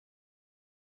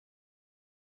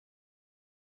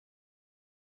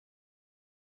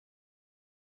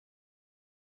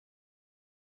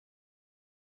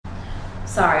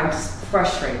Sorry, I'm just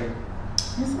frustrated.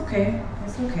 It's okay.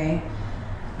 It's okay.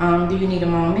 Do you need a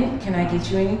moment? Can I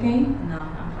get you anything? No,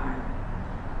 I'm fine.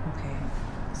 Okay.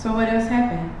 So what else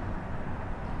happened?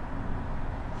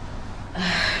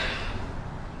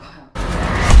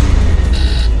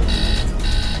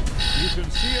 You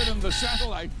can see it in the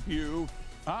satellite view.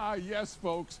 Ah, yes,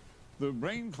 folks. The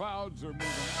rain clouds are moving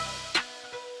out.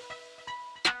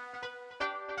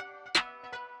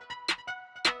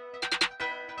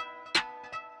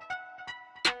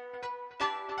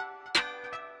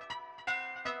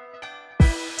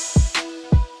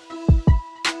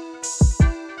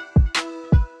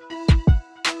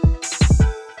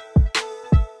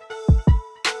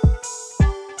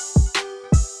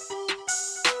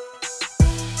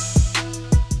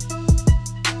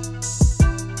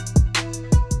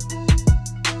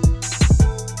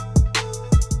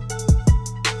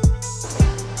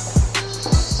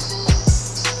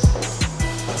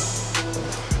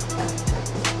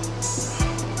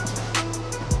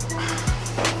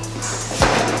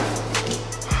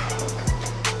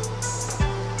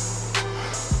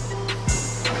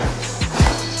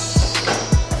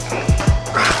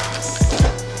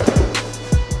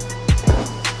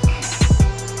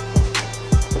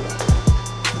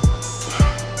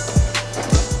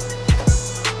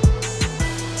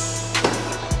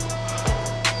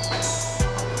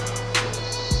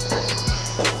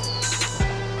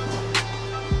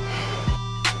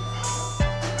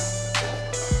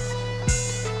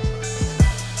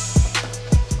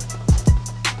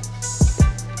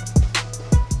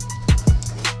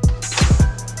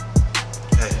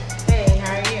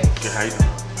 How you doing?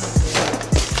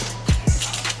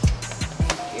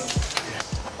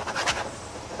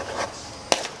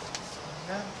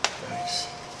 Thanks.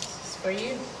 This is for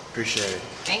you. Appreciate it.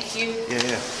 Thank you.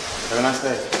 Yeah. Have a nice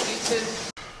day. You too.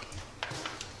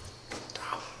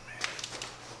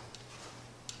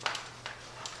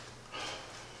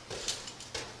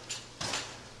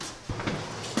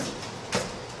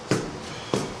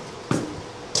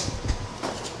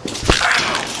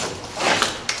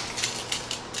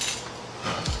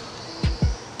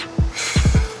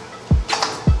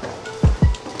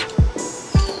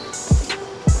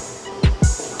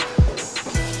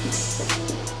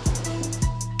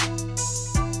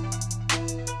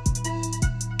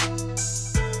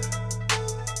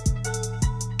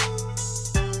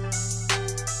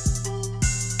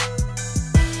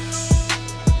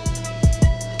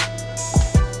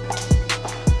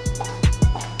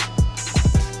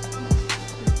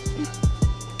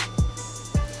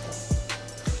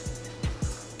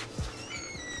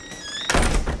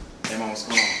 Hey, Mom, what's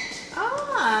going on?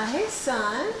 Ah, hey,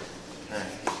 son. Hey.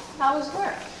 How was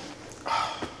work?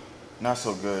 Not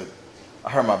so good. I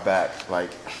hurt my back. Like,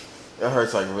 it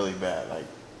hurts like really bad. Like,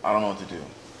 I don't know what to do.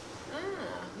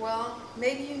 Well,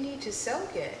 maybe you need to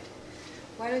soak it.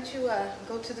 Why don't you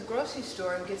go to the grocery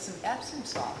store and get some Epsom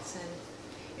salts? And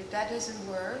if that doesn't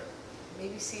work,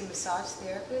 maybe see a massage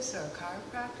therapist or a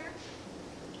chiropractor?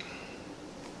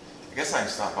 I guess I can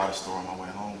stop by the store on my way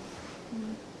home.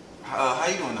 How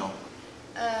you doing, though?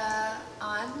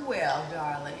 I'm well,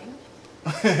 darling.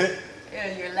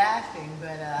 Yeah, you're laughing,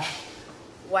 but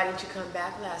why didn't you come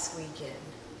back last weekend?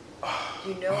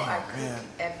 You know I cook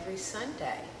every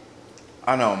Sunday.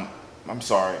 I know. I'm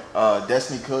sorry.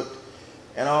 Destiny cooked,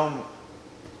 and I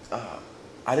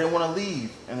didn't want to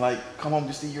leave and like come home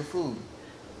just to eat your food.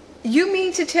 You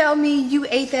mean to tell me you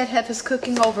ate that heifer's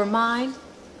cooking over mine?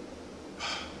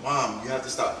 Mom, you have to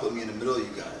stop putting me in the middle of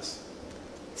you guys.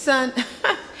 Son,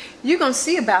 you're gonna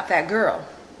see about that girl.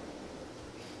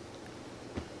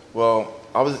 Well,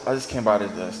 I just came by to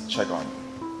just check on you.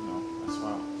 You know, that's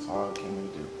all I came here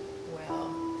to do.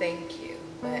 Well, thank you,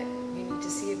 but you need to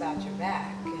see about your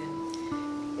back,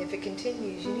 and if it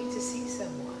continues, you need to see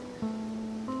someone.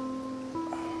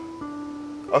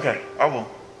 Okay, I will.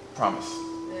 Promise.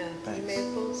 Yeah, Thanks. you may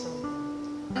have pulled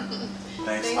someone.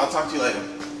 Thanks. I'll talk to you later.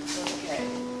 Okay.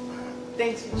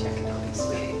 Thanks for checking on me,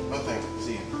 sweetie. No thanks.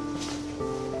 See you.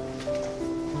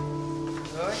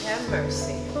 Lord have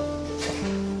mercy.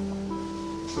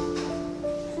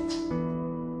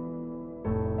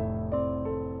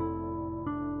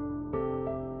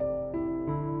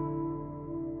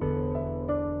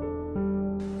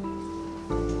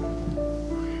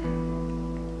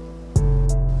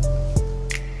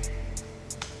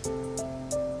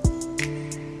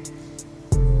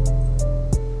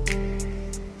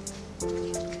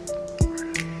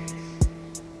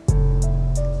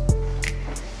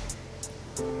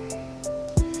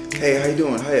 Hey, how you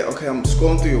doing? Hey, okay, I'm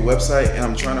scrolling through your website and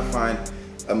I'm trying to find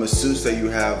a masseuse that you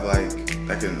have like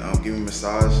that can give me a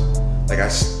massage. Like I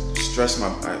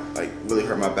really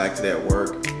hurt my back today at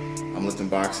work. I'm lifting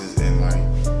boxes and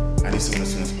like, I need someone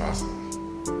as soon as possible.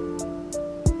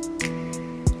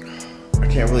 I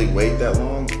can't really wait that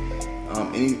long.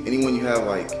 Anyone you have,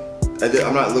 like,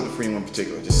 I'm not looking for anyone in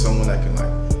particular, just someone that can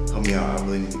like help me out. I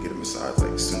really need to get a massage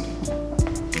like soon.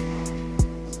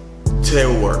 Today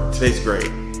will work. Today's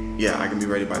great. Yeah, I can be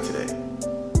ready by today.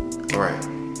 All right,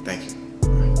 thank you.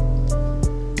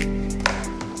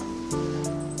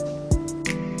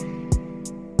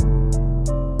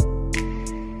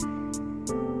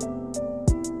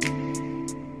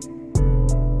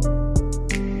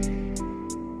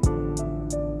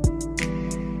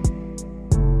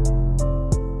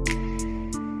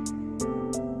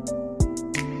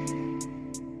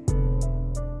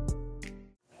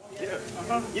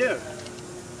 Yeah.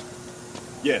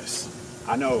 Yes.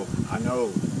 I know.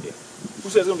 Who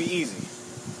says it's gonna be easy?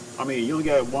 I mean, you only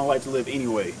got one life to live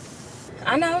anyway.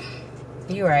 I know.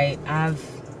 You're right. I've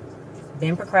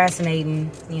been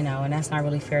procrastinating, you know, and that's not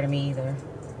really fair to me either.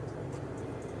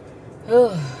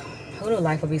 Who knew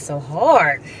life would be so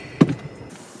hard?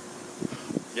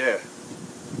 Yeah.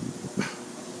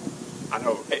 I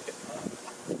know.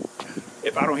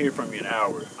 If I don't hear from you in an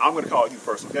hour, I'm gonna call you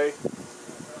first, okay?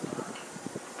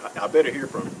 I better hear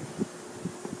from you.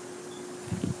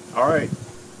 All right.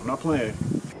 I'm not playing.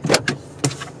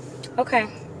 Okay.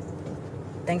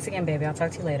 Thanks again, baby. I'll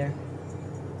talk to you later.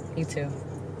 You too.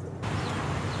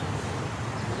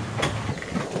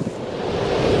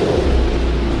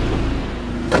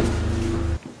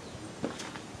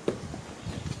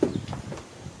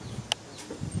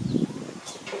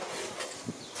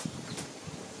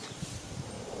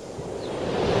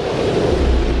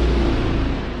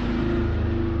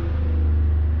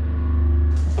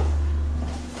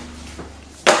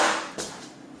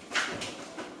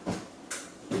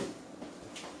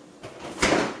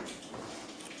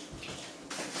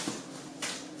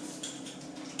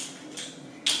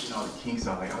 All the kinks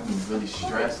out, like I've been really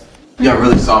stressed. You got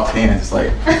really soft hands,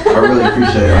 like I really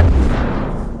appreciate it.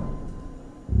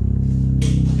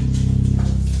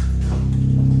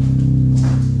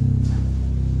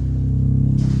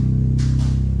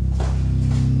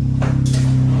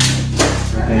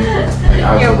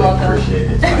 You're welcome.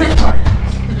 Appreciate it. Like,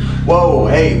 whoa,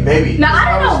 hey, baby. Now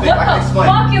I don't know what the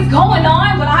fuck is going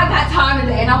on, but I got time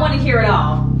today and I want to hear it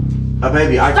all.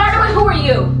 Baby, Starting with, who are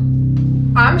you?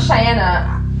 I'm Cheyenne.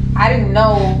 I didn't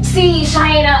know. See,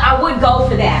 Cheyenne, I would go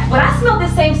for that. But I smelled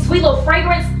this same sweet little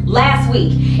fragrance last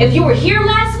week. If you were here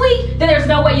last week, then there's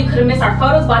no way you could have missed our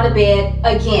photos by the bed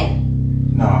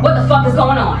again. No. What the fuck is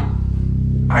going on?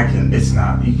 It's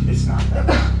not that.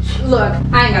 Look,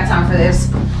 I ain't got time for this.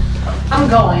 I'm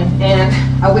going, and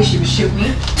I wish you would shoot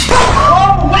me.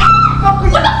 Oh,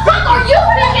 what the fuck are you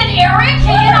thinking, Eric?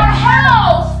 In our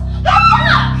house? What the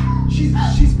fuck? She's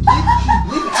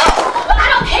bleeding out. I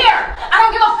don't care. I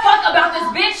don't give a fuck about this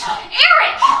bitch.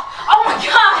 Eric! Oh my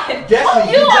god!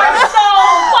 Destiny, you are so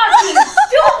fucking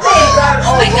stupid!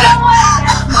 You know what?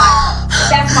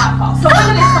 That's my fault. So when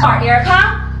did it start, Eric,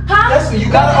 huh? Destiny,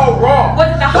 you got it all wrong.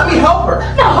 Let me help her.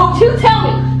 No, you tell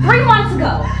me. 3 months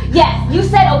ago. Yes, you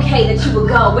said okay that you would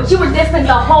go, but you were distant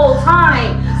the whole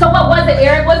time. So what was it,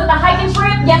 Eric? Was it the hiking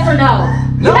trip? Yes or no?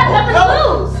 You had nothing to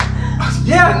lose.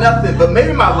 Yeah, nothing, but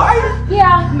maybe my life?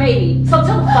 Yeah, maybe. So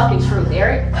tell the fucking truth,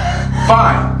 Eric.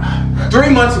 Fine. 3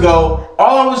 months ago,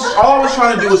 all I was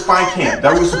trying to do was find camp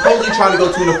that we were supposedly trying to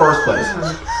go to in the first place.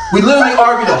 We literally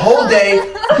argued the whole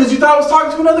day because you thought I was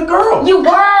talking to another girl. You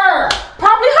were.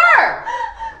 Probably her.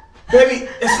 Baby,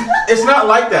 it's not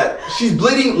like that. She's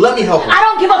bleeding. Let me help her. I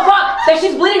don't give a fuck that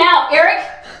she's bleeding out, Eric.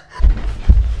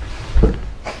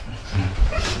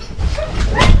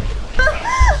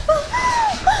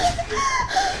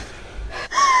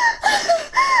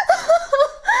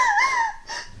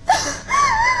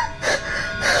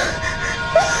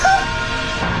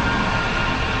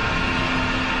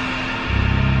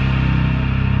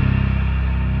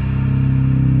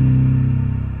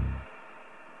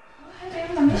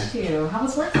 How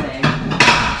was work today?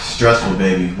 Stressful,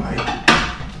 baby. Like,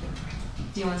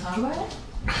 do you want to talk about it?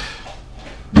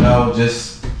 No,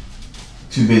 just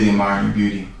too busy admiring your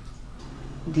beauty.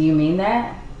 Do you mean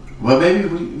that? Well, baby,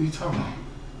 what are you talking about?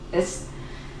 It's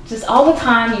just all the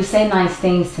time you say nice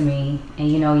things to me, and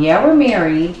you know, yeah, we're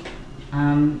married.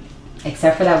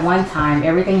 Except for that one time,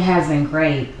 everything has been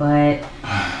great. But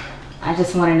I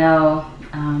just want to know,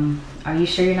 are you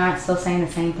sure you're not still saying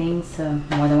the same things to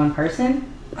more than one person?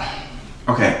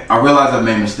 Okay, I realize I've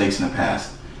made mistakes in the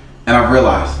past. And I've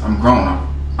realized I'm grown.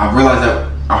 I've realized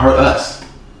that I hurt us,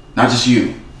 not just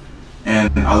you.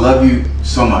 And I love you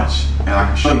so much. And I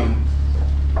can show you.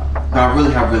 But I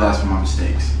really have realized from my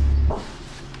mistakes.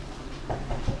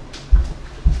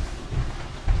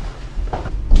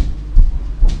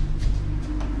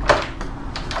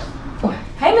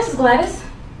 Gladys?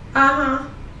 Uh-huh.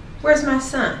 Where's my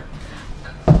son?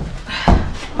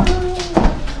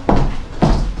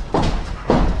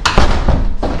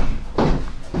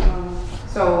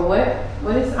 So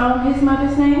what is his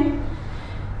mother's name?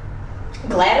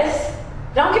 Gladys?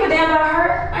 Don't give a damn about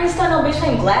her. I ain't studying no bitch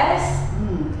named Gladys.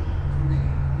 Okay,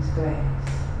 it's Gladys.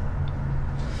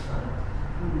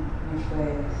 It's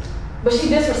Gladys. But she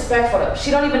disrespectful though.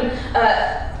 She don't even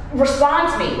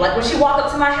respond to me. Like when she walk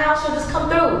up to my house, she'll just come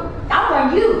through. I don't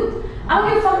like you. I don't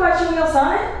give a fuck about you and your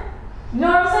son. You know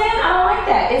what I'm saying? I don't like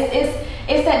that.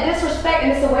 It's that disrespect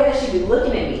and it's the way that she be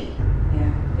looking at me.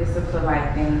 Yeah, it's a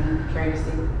polite thing,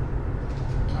 courtesy.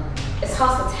 It's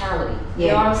hospitality. Yeah,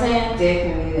 You know what I'm saying?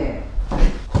 Definitely that.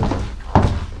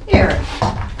 Eric,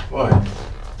 What?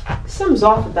 something's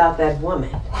off about that woman.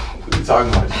 What are you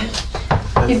talking about?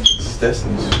 That's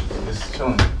Destiny. Just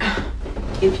chilling.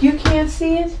 If you can't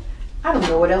see it, I don't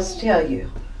know what else to tell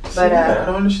you. But I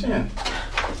don't understand.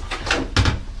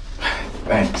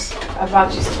 Thanks. I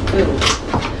brought you some food.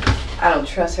 I don't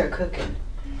trust her cooking.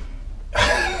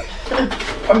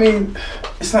 I mean,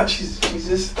 it's not. She's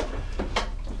just.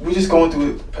 We're just going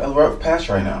through a rough patch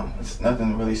right now. It's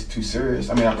nothing really too serious.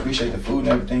 I mean, I appreciate the food and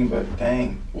everything, but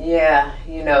dang. Yeah,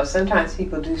 you know, sometimes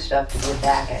people do stuff to get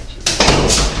back at you.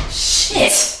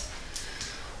 Shit.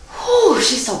 Whew,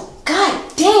 she's so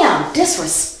goddamn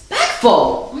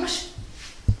disrespectful.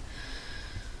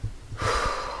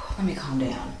 Let me calm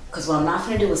down. Because what I'm not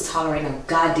gonna do is tolerate no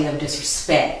goddamn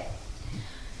disrespect.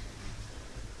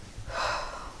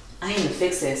 I need to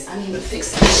fix this. I need to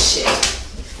fix this shit.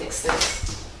 Fix this.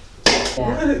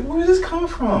 Yeah. Where is this coming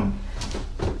from?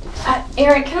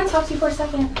 Eric, can I talk to you for a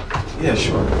second? Yeah,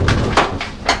 sure.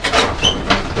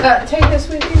 Take this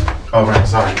with you. Oh, right,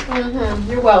 sorry.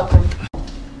 You're welcome.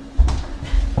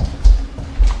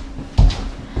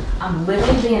 I'm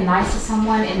literally being nice to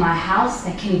someone in my house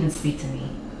that can't even speak to me.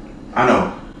 I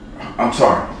know. I'm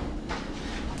sorry.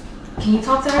 Can you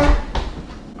talk to her?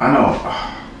 I know.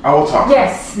 I will talk.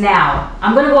 Yes, now.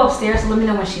 I'm gonna go upstairs, so let me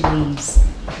know when she leaves.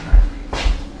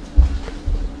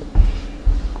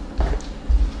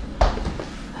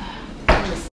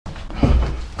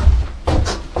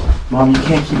 Mom, you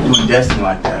can't keep doing Destiny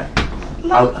like that.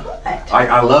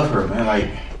 I love her, man. Like,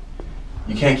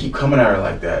 you can't keep coming at her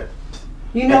like that.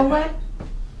 You know what?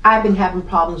 I've been having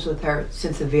problems with her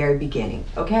since the very beginning,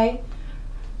 okay?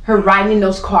 Her riding in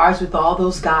those cars with all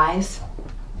those guys.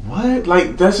 What?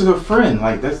 Like, that's her friend.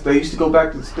 Like, they used to go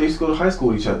to high school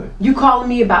with each other. You calling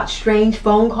me about strange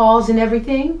phone calls and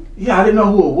everything? Yeah, I didn't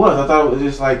know who it was. I thought it was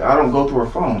just like, I don't go through her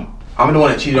phone. I'm the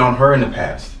one that cheated on her in the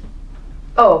past.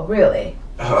 Oh, really?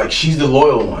 Like, she's the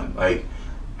loyal one. Like,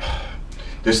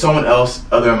 there's someone else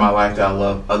other in my life that I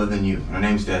love other than you. Her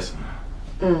name's Destiny.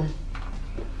 So,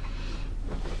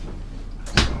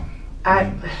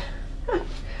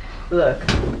 Look.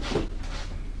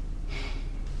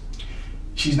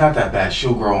 she's not that bad.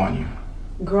 She'll grow on you.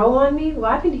 Grow on me?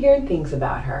 Well, I've been hearing things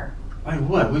about her. Like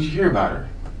what? What'd you hear about her?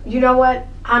 You know what?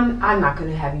 I'm not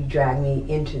going to have you drag me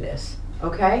into this,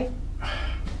 okay?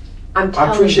 I'm telling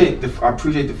I appreciate the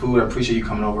food. I appreciate you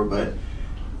coming over, but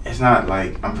it's not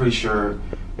like, I'm pretty sure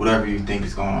whatever you think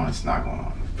is going on, it's not going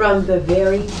on. From the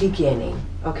very beginning,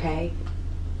 okay?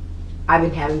 I've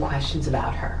been having questions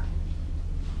about her.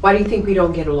 Why do you think we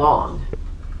don't get along?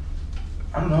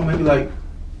 I don't know, maybe like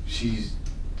she's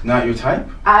not your type?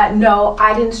 No,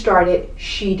 I didn't start it.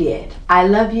 She did. I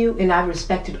love you and I've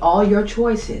respected all your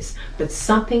choices, but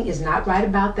something is not right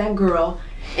about that girl,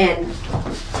 and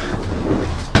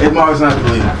It's not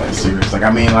really not that serious. Like, I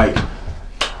mean, like,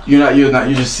 you're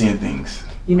just seeing things.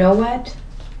 you know what?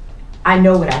 I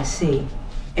know what I see,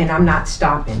 and I'm not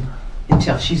stopping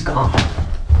until she's gone.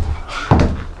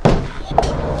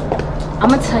 I'm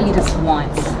gonna tell you this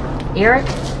once. Eric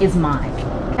is mine,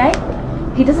 okay?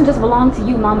 He doesn't just belong to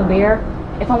you, Mama Bear.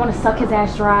 If I want to suck his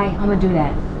ass dry, I'm gonna do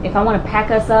that. If I want to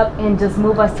pack us up and just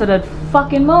move us to the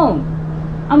fucking moon,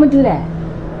 I'm gonna do that.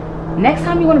 Next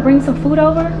time you want to bring some food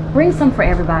over, bring some for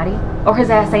everybody, or his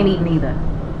ass ain't eating either.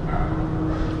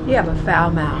 You have a foul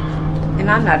mouth, and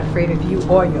I'm not afraid of you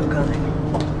or your gun.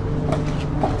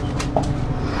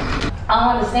 I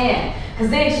don't understand. Because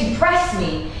then she pressed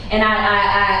me, and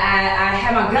I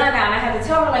had my gun out, and I had to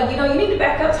tell her, like, you need to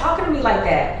back up talking to me like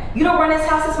that. You don't run this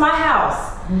house, it's my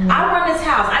house. I run this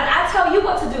house. I tell you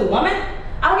what to do, woman.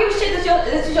 I don't give a shit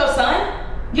this is your son.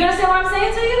 You understand what I'm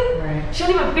saying to you? Right. She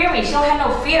don't even fear me. She don't have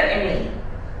no fear in me.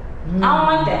 I don't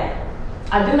like that.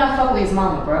 I do not fuck with his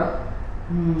mama, bro.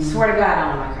 Swear to God,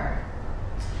 I don't like her.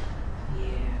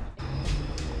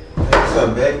 What's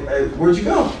up, babe? Hey, where'd you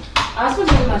go? I was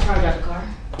supposed to leave my charger out the car.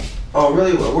 Oh,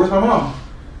 really? Where's my mom?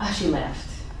 Oh, she left.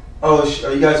 Oh,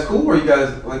 are you guys cool? Or you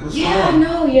guys like what's going on?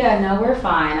 No, we're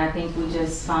fine. I think we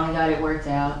just finally got it worked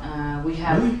out. We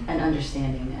have an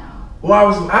understanding now. Well, I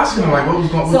was asking him like what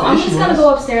was going on. So I'm just gonna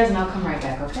go upstairs and I'll come right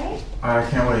back, okay? I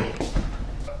can't wait.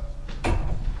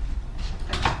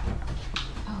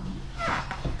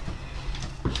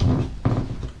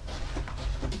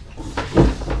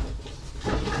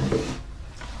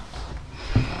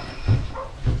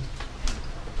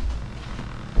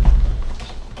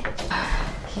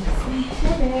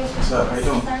 What's up? How you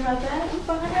doing? Sorry about that. I'm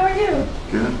fine. How are you?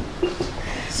 Good.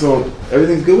 So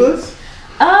everything's good with us?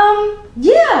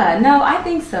 Yeah. No, I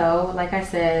think so. Like I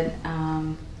said,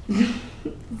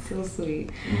 so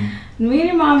sweet. Mm-hmm. Me and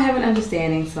your mom have an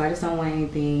understanding, so I just don't want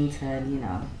anything to,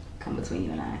 come between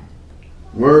you and I.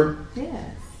 Word?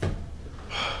 Yes.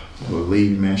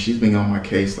 Believe me, man, she's been on my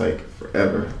case like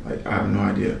forever. Like I have no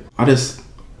idea. I just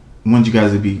want you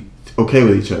guys to be okay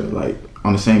with each other, like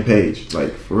on the same page,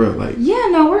 like for real, like. Yeah,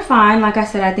 no, we're fine. Like I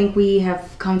said, I think we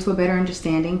have come to a better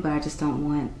understanding, but I just don't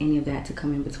want any of that to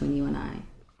come in between you and I.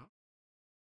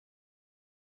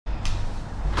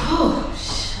 Oh,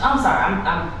 I'm sorry.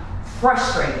 I'm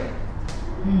frustrated.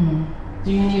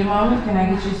 Do you need a moment? Can I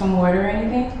get you some water or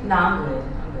anything? No, I'm good.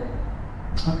 I'm good.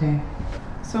 Okay.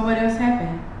 So what else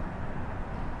happened?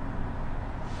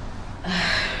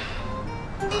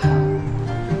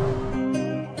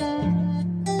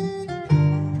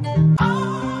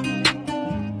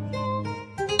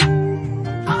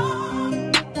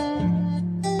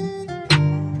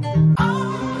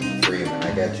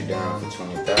 I got you down for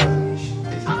 20,000.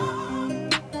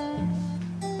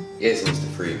 Yes, Mr.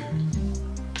 Freeman.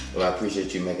 Well, I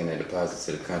appreciate you making that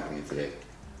deposit to the company today.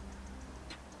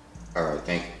 All right,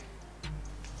 thank you.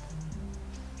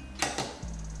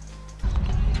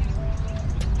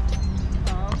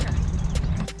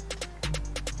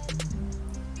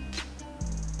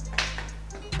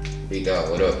 Big dog,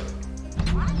 what up?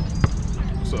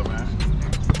 What's up, man?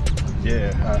 Yeah,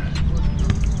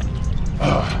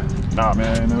 nah,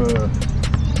 man, feel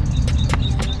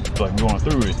like I'm going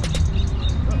through it.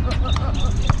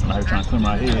 I'm out here trying to clear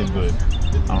my head, but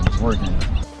I don't know, it's working.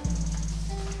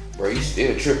 Bro, you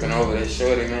still tripping over that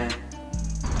shorty, man?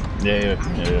 Yeah,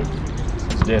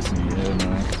 it's destiny, yeah,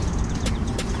 man.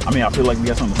 I mean, I feel like we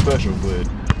got something special, but I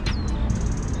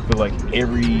feel like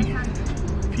every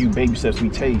few baby steps we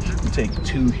take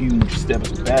 2 huge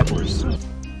steps backwards. I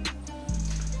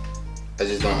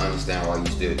just don't understand why you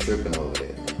still tripping over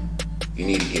that, man. You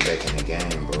need to get back in the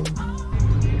game, bro.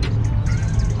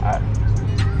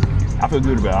 I feel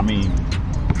good about it. I mean,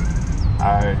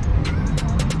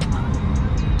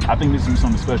 I think this is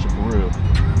something special for real.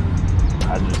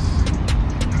 I just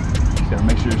gotta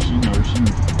make sure she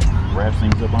wraps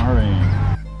things up on her end.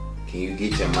 Can you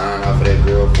get your mind off of that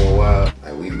girl for a while?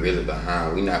 Like, we really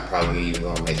behind. We not probably even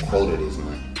gonna make quota this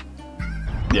month.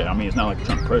 Yeah, I mean, it's not like we're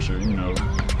trying to pressure, hit her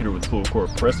with full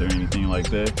court press or anything like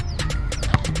that.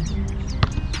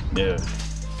 Yeah.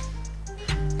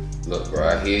 Look, bro,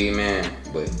 I hear you, man,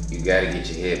 but you gotta get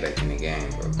your head back in the game,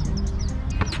 bro.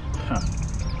 Huh.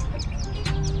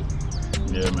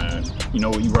 Yeah, man. You know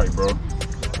what? You're right, bro.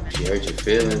 She hurt your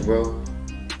feelings, bro.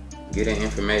 Get her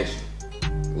information.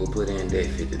 We'll put in that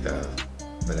 50,000,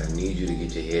 but I need you to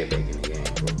get your head back in the game,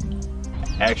 bro.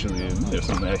 Actually, there's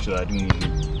something I do need to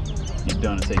get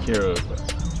done and take care of.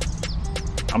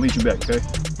 I'll meet you back, okay?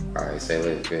 All right, say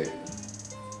less, babe.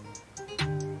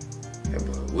 Yeah,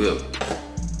 but Will.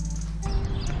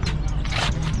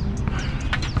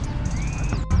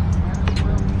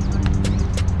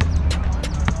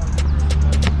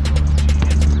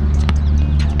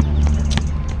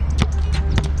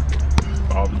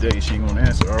 All the day she ain't gonna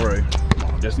answer. All right,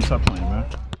 Destiny, stop playing, man.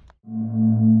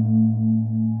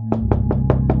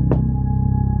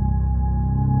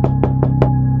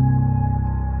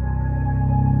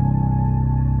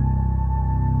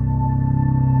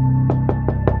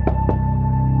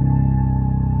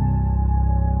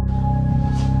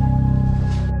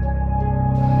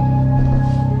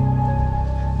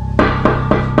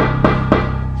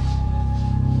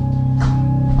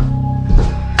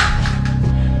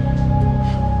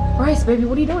 Baby,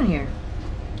 what are you doing here?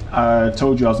 I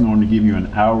told you I was going to give you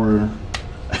an hour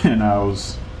and I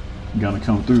was gonna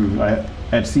come through. I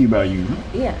had to see about you.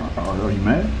 Yeah. Are you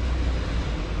mad?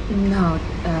 No,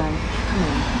 come on.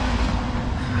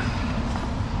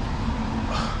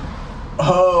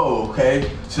 Oh,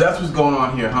 okay. So that's what's going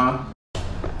on here, huh?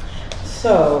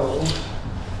 So,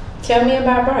 tell me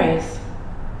about Bryce.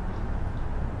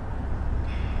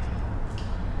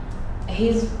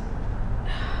 He's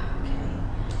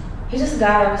just a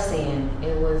guy I was seeing.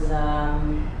 It was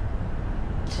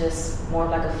just more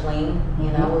like a fling, you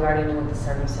know. We already knew what the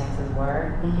circumstances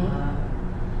were.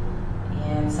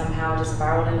 And somehow just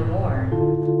spiraled into more.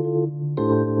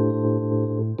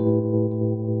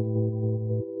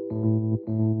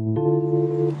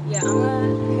 Yeah,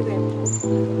 hey babe.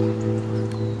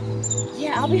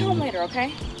 Yeah, I'll be home later,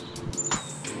 okay?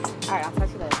 Alright, I'll talk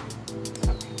to you later.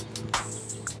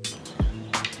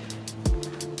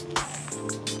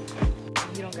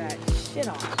 You don't got shit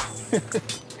on.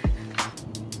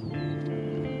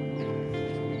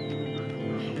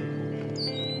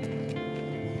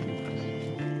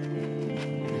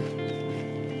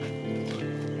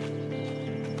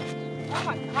 Oh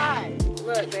my God.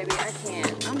 Look, baby, I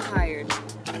can't. I'm tired.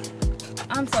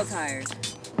 I'm so tired.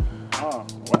 Oh,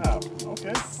 wow.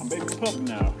 Okay. I'm baby public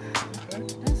now. Okay.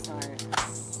 I'm sorry.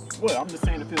 Well, I'm just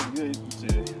saying it feels good to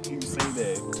you say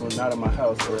that when not at my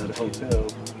house or at a hotel.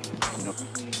 You know,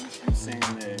 you saying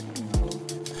that, you know,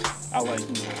 I like, you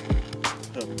know,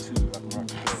 public too. I can rock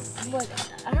with that. Look,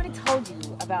 I already told you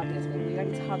about this, baby. We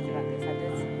already talked about this.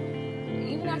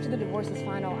 Even after the divorce is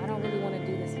final, I don't really want to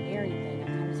do this married thing. I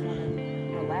kind of just want to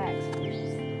relax.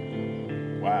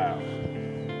 Wow.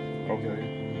 Okay.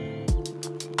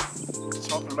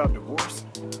 Talking about divorce?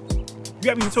 You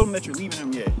haven't even told him that you're leaving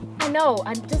him yet. I know.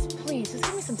 Please, just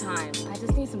give me some time. I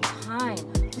just need some time.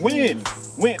 When?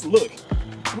 Look,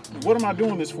 what am I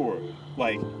doing this for?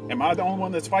 Like, am I the only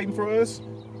one that's fighting for us?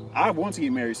 I want to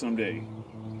get married someday.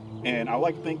 And I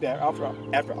like to think that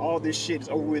after all this shit is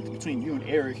over with between you and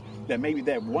Eric, that maybe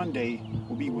that one day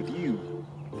will be with you.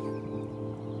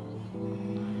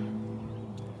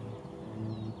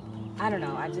 I don't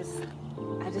know. I just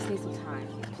need some time,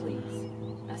 please.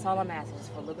 That's all I'm asking,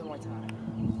 just for a little bit more time.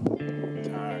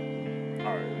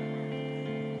 All right.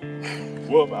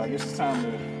 Well, I guess it's time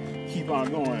to keep on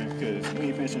going because we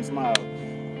ain't finishing Smile.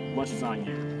 Lunch is on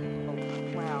you. Oh,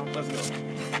 wow. Let's go.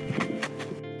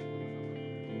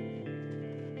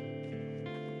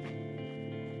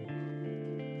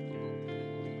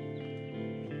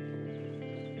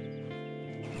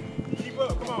 Keep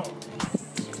up, come on.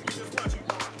 Just watch you.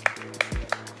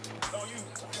 On you,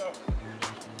 let's go.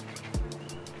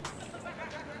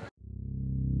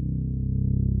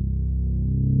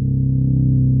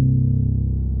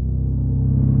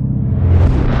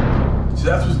 So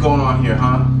that's what's going on here,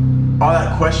 huh? All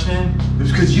that questioning, it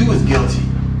was because you was guilty.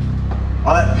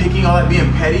 All that picking, all that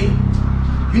being petty,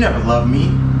 you never loved me.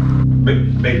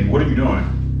 Baby, what are you doing?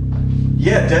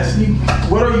 Yeah, Destiny,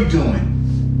 what are you doing?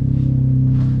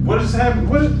 What is happening?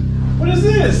 What is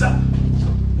this?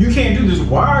 You can't do this.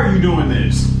 Why are you doing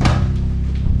this?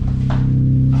 I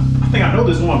think I know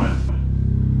this woman.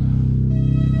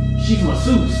 She's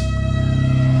masseuse.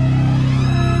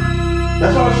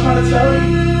 That's what I was trying to tell you.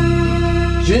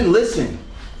 You didn't listen.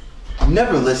 You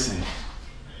never listen.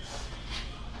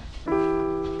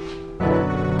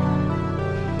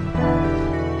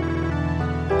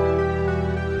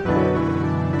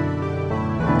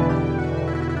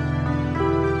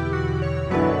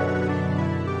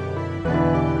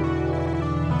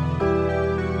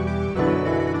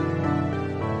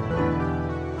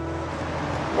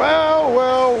 Well.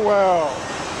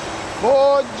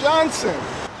 Lord Johnson,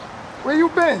 where you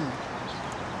been?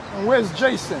 And where's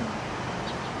Jason?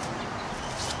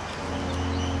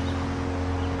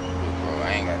 Bro, I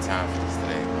ain't got time for this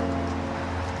today, bro.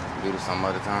 Do this some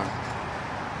other time.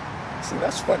 See,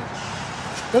 that's funny.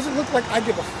 Does it look like I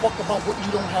give a fuck about what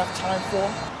you don't have time for?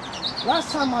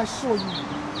 Last time I saw you,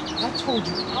 I told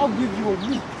you I'll give you a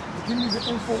week to give me the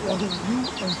info on who you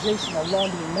and Jason are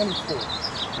laundering money for.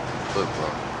 Look, bro,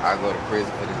 I go to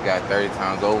prison for this guy 30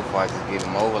 times over before I just give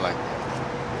him over like that.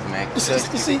 This man can touch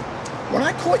You see, when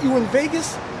I caught you in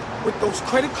Vegas with those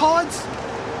credit cards,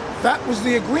 that was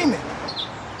the agreement.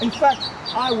 In fact,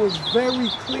 I was very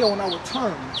clear on our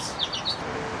terms.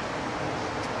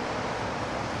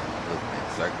 Look, man,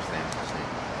 circumstances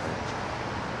change.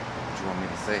 What you want me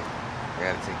to say? I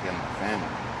gotta take care of my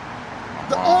family. My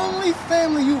The mom. only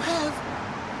family you have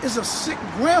is a sick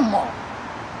grandma.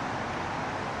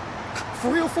 For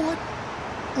real, Ford?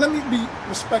 Let me be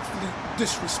respectfully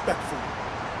disrespectful.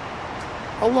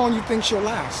 How long you think she'll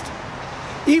last?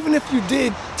 Even if you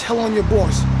did tell on your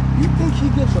boss, you think he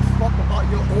gives a fuck about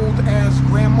your old ass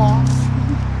grandma?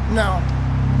 Now,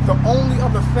 the only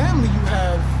other family you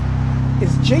have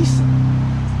is Jason,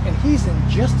 and he's in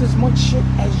just as much shit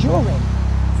as you're in.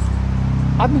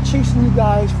 I've been chasing you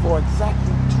guys for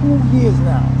exactly 2 years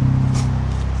now.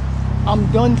 I'm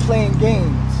done playing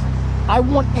games. I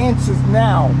want answers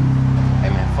now.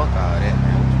 Hey, man, fuck all that,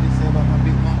 man. What you just say about my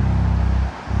big mom?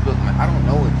 Look, man, I don't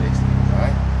know what Jason is,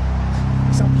 alright?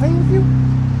 So I'm playing with you?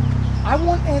 I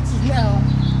want answers now,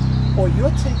 or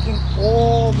you're taking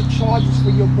all the charges for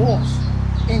your boss,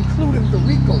 including the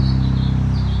RICO.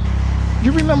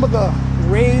 You remember the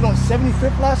raid on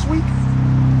 75th last week?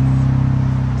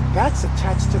 That's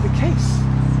attached to the case.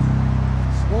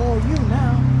 It's all you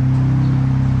now.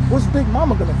 What's Big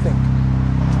Mama gonna think?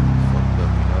 Fucked up,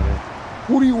 you know that?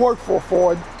 Who do you work for,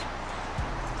 Ford?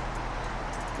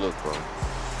 Look, bro.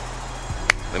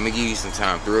 Let me give you some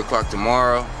time. 3 o'clock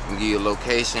tomorrow. I'm gonna give you a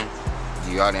location.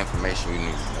 Give you all the information you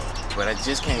need to know. But I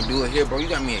just can't do it here, bro. You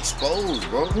got me exposed,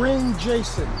 bro. Bring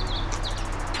Jason.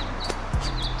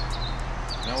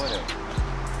 No, whatever.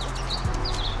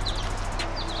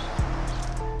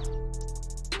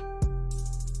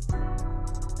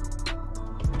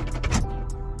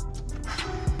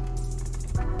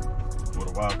 What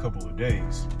a wild couple of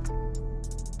days.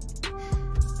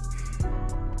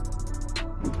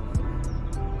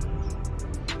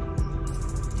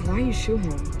 Why you shoot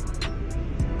him?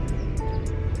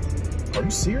 Are you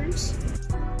serious?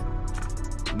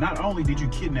 Not only did you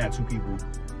kidnap 2 people,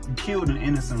 you killed an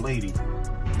innocent lady.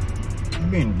 You're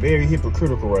being very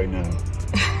hypocritical right now.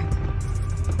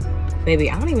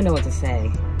 Baby, I don't even know what to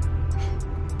say.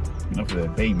 Enough of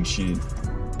that baby shit.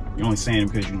 You're only saying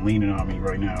it because you're leaning on me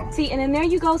right now. See, and then there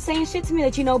you go saying shit to me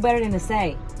that you know better than to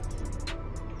say.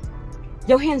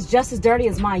 Your hand's just as dirty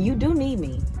as mine. You do need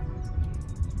me.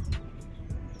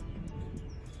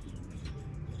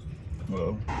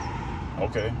 Well,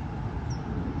 okay.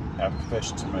 I have a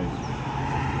confession to make.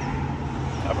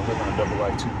 I've been living a double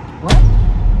life too. What?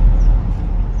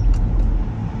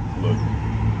 Look,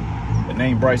 the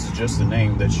name Bryce is just the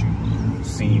name that you've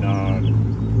seen on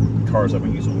cars I've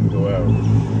been using when we go out.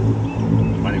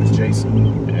 My name is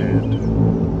Jason, and I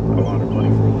launder money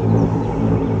for a living.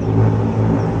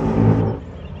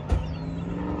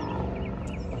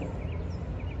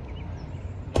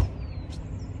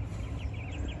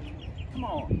 Come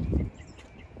on.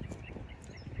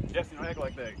 Jesse, don't act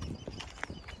like that.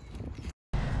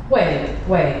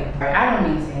 Wait. I don't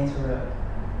mean to interrupt.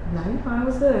 No, you're fine.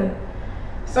 What's good?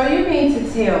 So you mean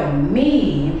to tell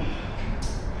me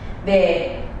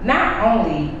that not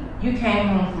only you came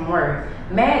home from work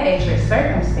mad at your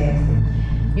circumstances,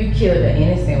 you killed an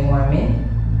innocent woman,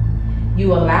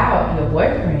 you allowed your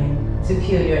boyfriend to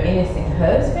kill your innocent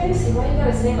husband? See, why you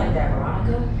gotta say it like that,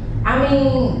 Veronica? I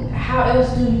mean, how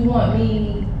else do you want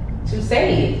me to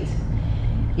say it?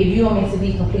 If you want me to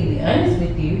be completely honest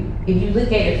with you, if you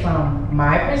look at it from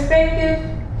my perspective,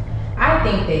 I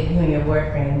think that you and your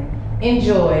boyfriend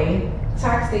enjoy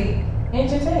toxic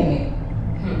entertainment.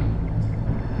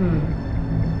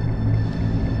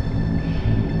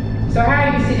 So how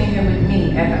are you sitting here with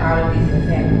me after all of this has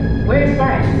happened? Where's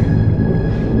Bryce?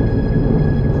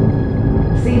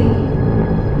 See,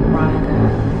 Veronica,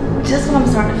 just when I'm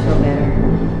starting to feel better,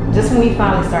 just when we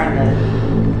finally starting to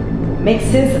make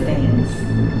sense of things,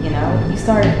 you know, you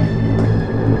start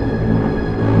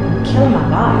killing my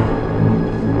vibe.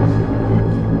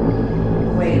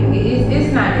 Wait,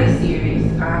 it's not that serious.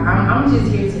 I'm just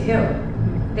here to help.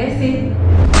 That's it.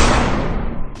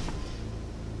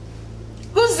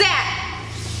 Who's that?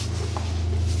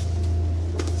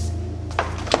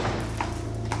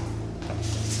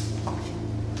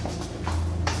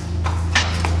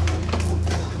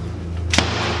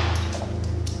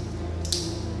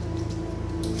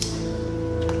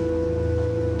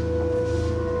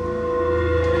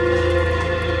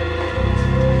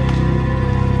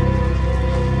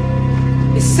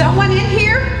 Is someone in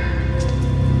here?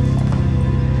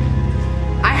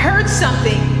 I heard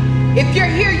something. If you're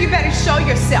here, you better show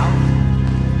yourself.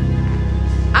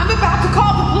 I'm about to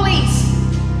call the police.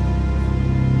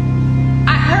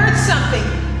 I heard something.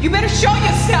 You better show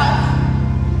yourself.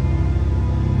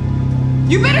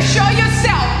 You better show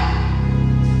yourself.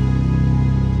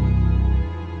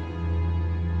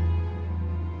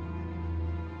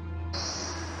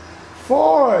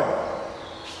 Ford!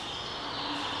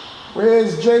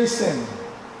 Where's Jason?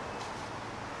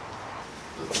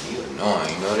 Look, you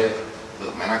annoying, you know that?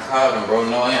 Look, man, I called him, bro.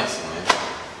 No answer, man.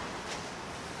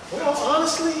 Well,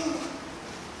 honestly,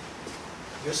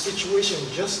 your situation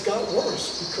just got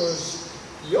worse because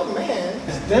your man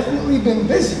has definitely been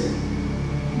busy.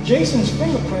 Jason's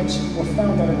fingerprints were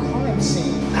found at a crime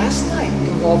scene last night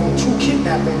involving 2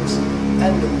 kidnappings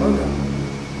and the murder.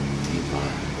 Deep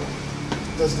line, bro.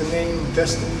 Does the name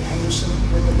Destiny Henderson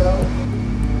ring a bell?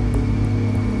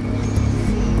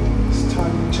 It's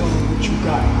time you tell me what you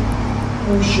got.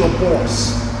 Who's your boss?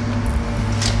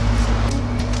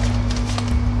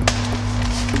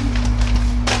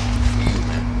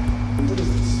 What is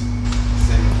this?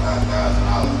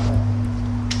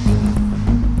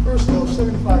 $75,000. First off,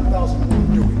 $75,000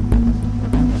 wouldn't do it.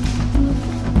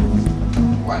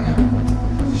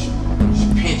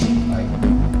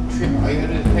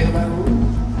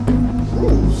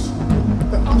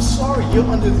 you're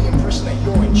under the impression that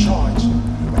you're in charge.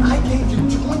 But I gave you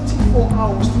 24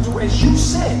 hours to do as you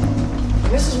said. And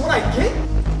this is what I get?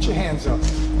 Put your hands up.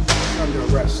 You're under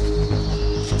arrest.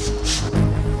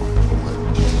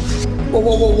 Whoa,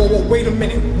 whoa, whoa, whoa, whoa, wait a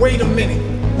minute,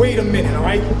 all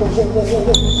right? Whoa, whoa, whoa, whoa,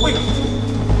 whoa, wait.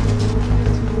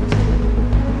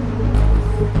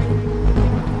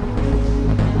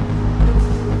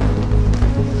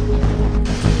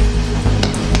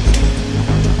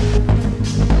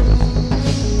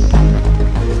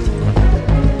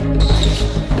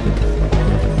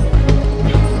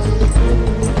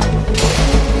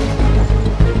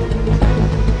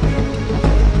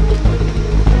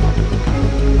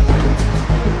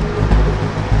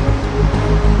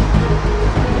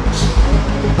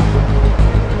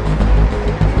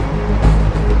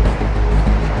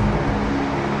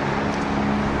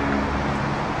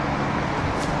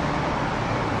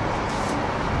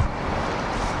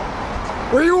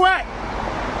 Where you at?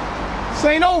 This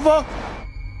ain't over.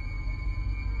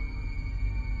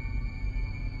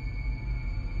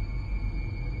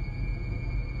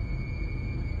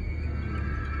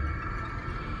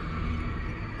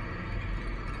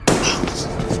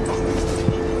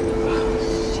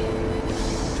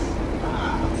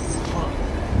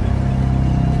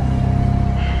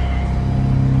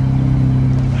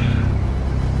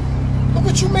 Look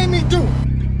what you made me do.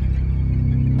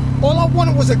 All I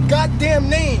wanted was a goddamn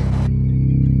name.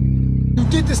 You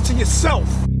did this to yourself.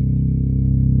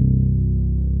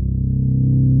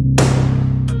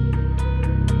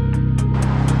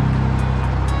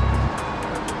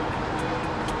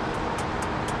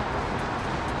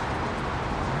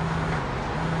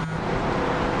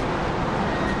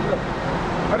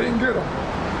 I didn't get him.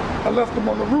 I left him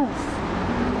on the roof,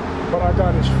 but I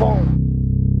got his phone.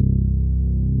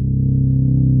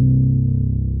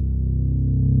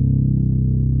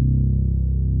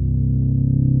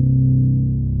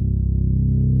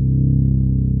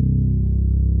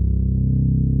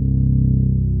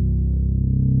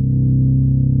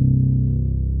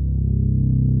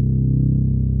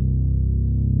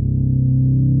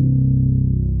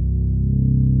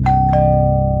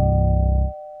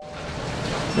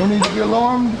 No need to be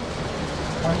alarmed.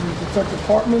 My name is Detective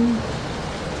Hartman.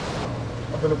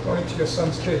 I've been appointed to your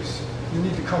son's case. You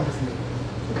need to come with me.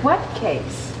 What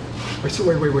case? Wait.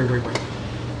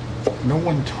 No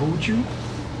one told you?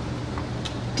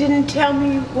 Didn't tell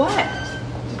me what,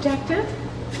 Detective?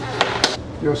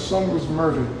 Your son was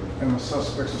murdered and the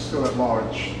suspects are still at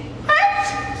large.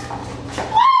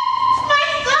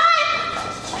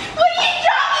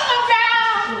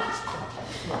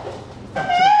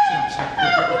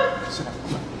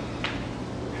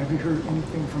 Have you heard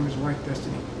anything from his wife,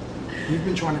 Destiny? We've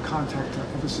been trying to contact her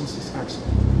ever since this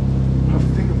accident. Her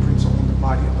fingerprints are on the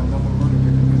body of another murder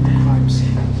victim at the crime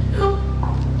scene.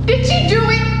 Did she do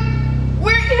it?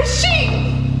 Where is she?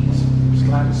 Miss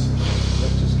Gladys,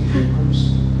 let's just get your purse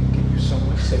and get you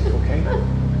somewhere safe, okay?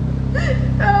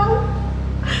 No,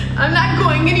 I'm not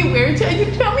going anywhere until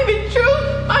you tell me the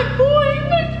truth. My boy,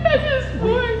 my precious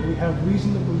boy. We have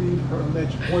reason to believe her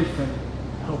alleged boyfriend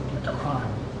helped with the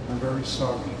crime. I'm very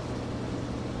sorry.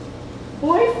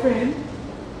 Boyfriend?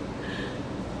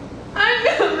 I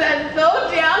knew that low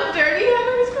down dirty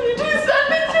hammer was going to do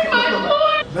something to my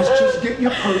boy. Let's just get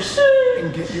your purse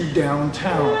and get you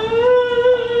downtown.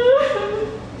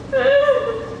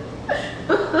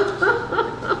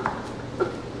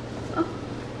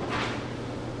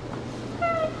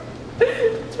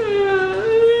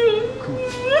 Come on.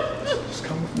 Just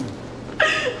come with me.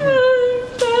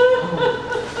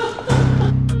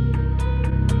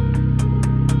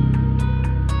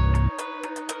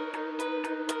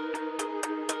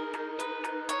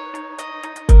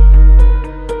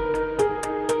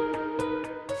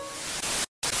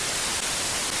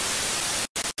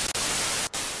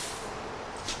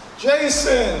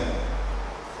 Jason!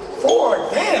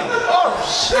 Damn! Oh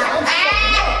shit! I'm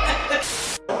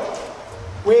fucking up.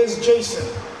 Where's Jason?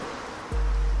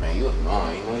 Man, you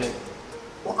annoying, you know that?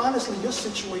 Well, honestly, your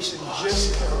situation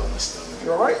just...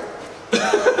 You alright?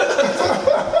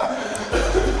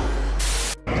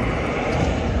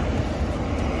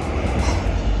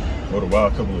 What a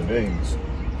wild couple of days.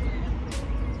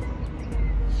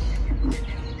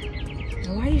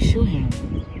 Why you shoot him?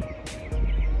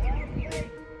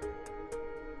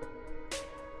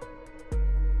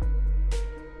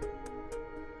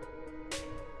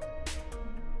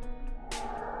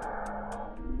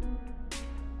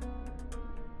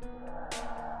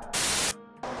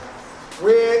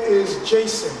 Where is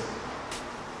Jason?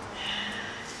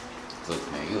 Look,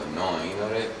 man, you annoying, you know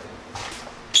that?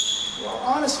 Well,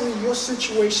 honestly, your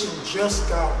situation just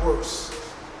got worse.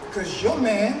 Because your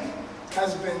man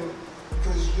has been,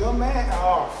 because your man,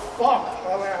 oh fuck,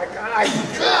 oh my God,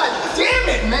 God damn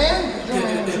it, man. Your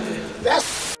man,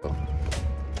 that's.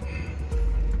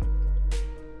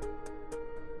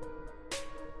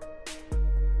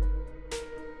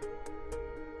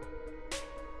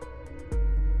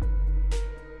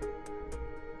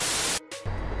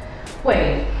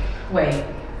 Wait.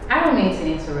 I don't mean to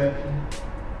interrupt you.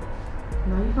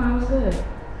 No, you fine, was good.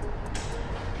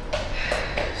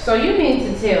 So you mean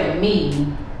to tell me?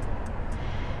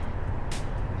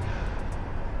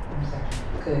 I'm sorry.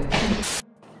 Good.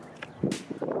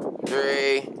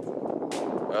 3.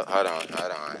 Oh, hold on.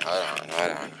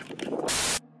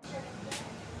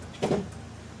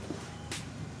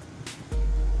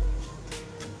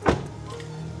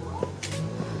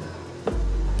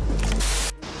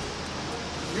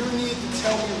 You need to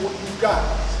tell me what you got.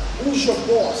 Who's your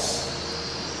boss?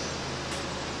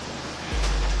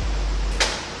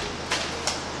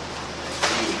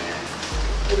 You, man.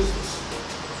 What is this?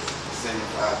 $75,000.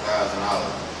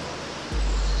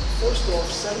 First off,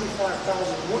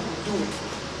 $75,000 wouldn't do it.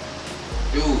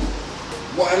 Dude,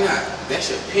 why not? That's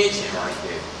your pension right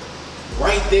there.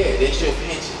 Right there, that's your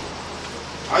pension.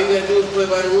 All you gotta do is play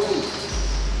by the rules.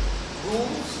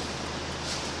 Rules?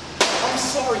 I'm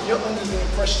sorry you're under the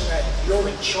impression that you're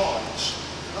in charge.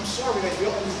 I'm sorry that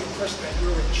you're under the impression that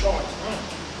you're in charge.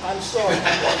 I'm sorry.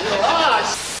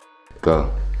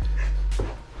 Go.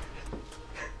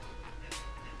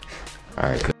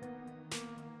 Alright,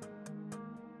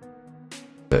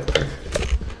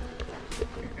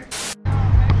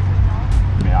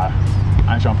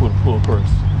 I ain't trying to put a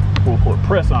full court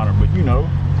press on her, but you know.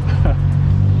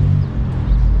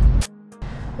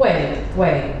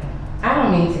 Wait. I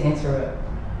don't mean to interrupt.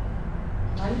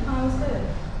 No, you fine, was good.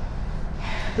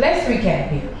 Let's recap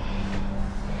here.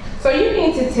 So you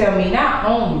mean to tell me not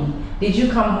only did you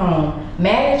come home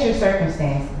mad at your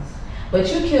circumstances, but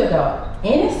you killed an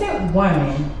innocent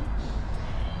woman.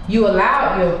 You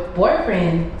allowed your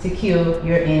boyfriend to kill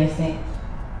your innocent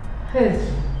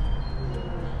husband.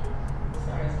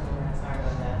 Sorry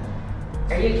about that.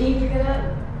 Are you keen to pick it up?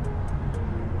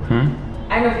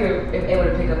 I don't know if you're able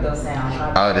to pick up those sounds.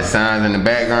 oh, the sounds in the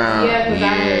background? Yeah, because I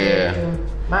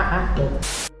heard it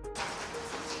too.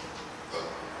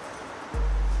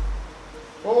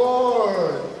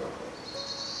 Boy,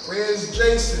 where's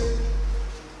Jason?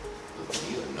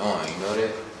 You annoying, you know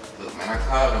that? Look, man, I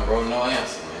called him, bro, no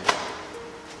answer, man.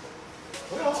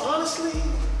 Well, honestly,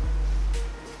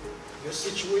 your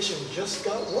situation just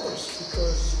got worse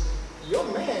because your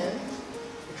man,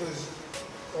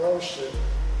 oh shit.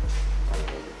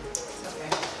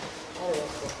 Okay. Oh,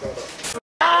 fuck that up.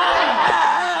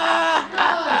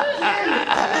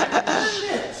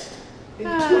 Shit. It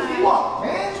took you up,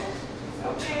 man.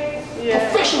 Okay.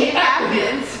 Yeah. Professional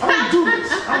acting. I'm gonna do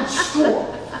this. I'm sure.